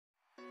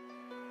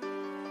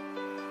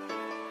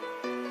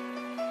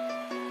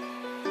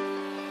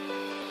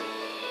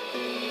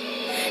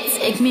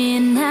Take me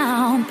in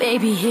now,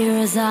 baby, here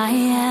as I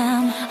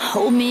am.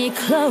 Hold me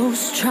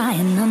close, try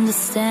and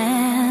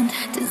understand.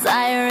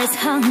 Desire is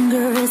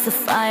hunger, is the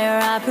fire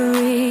I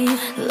breathe.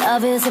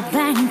 Love is a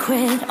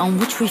banquet on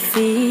which we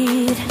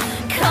feed.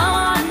 Come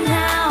on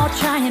now,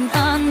 try and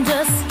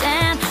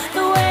understand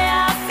the way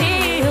I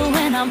feel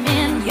when I'm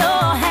in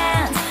your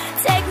hands.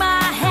 Take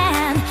my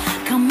hand,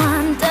 come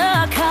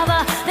undercover.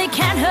 They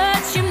can't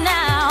hurt you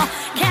now,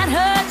 can't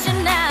hurt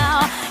you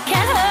now,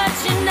 can't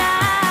hurt you now.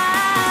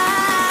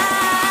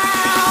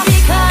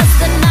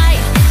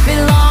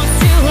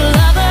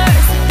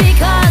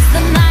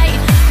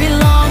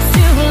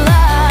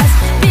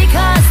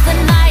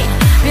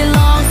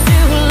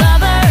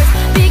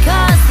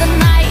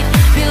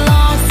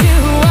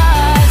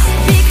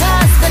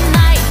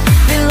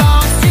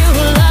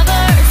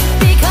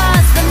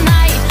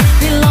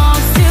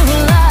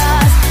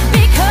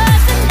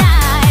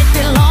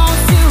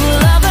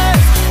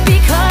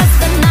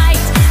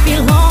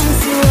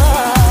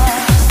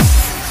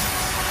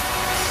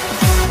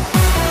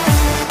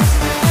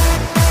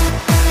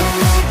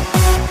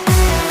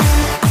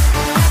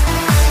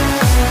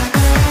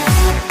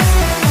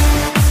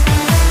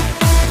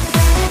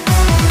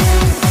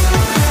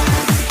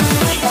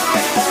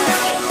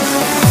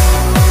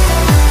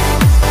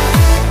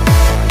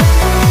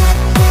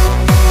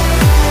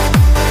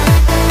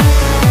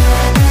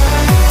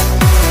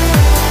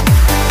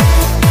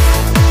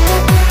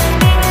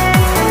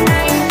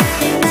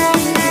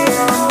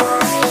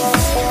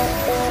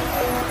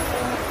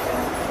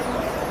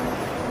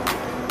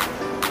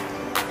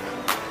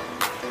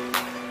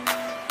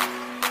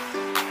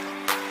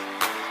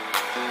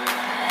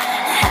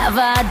 Have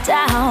I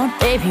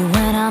doubt, baby,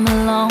 when I'm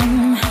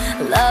alone?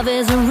 Love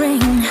is a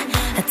ring,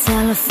 a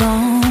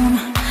telephone.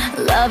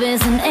 Love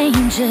is an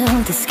angel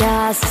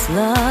disguised as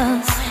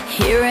lust.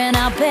 Here in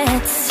our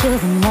beds till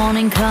the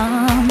morning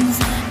comes.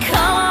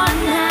 Come on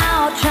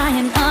now, try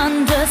and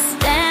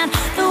understand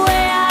the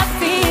way I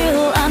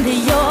feel under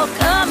your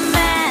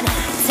command.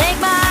 Take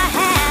my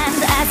hand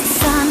as the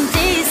sun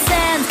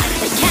descends.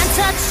 They can't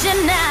touch you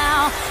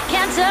now,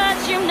 can't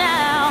touch you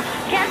now,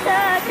 can't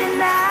touch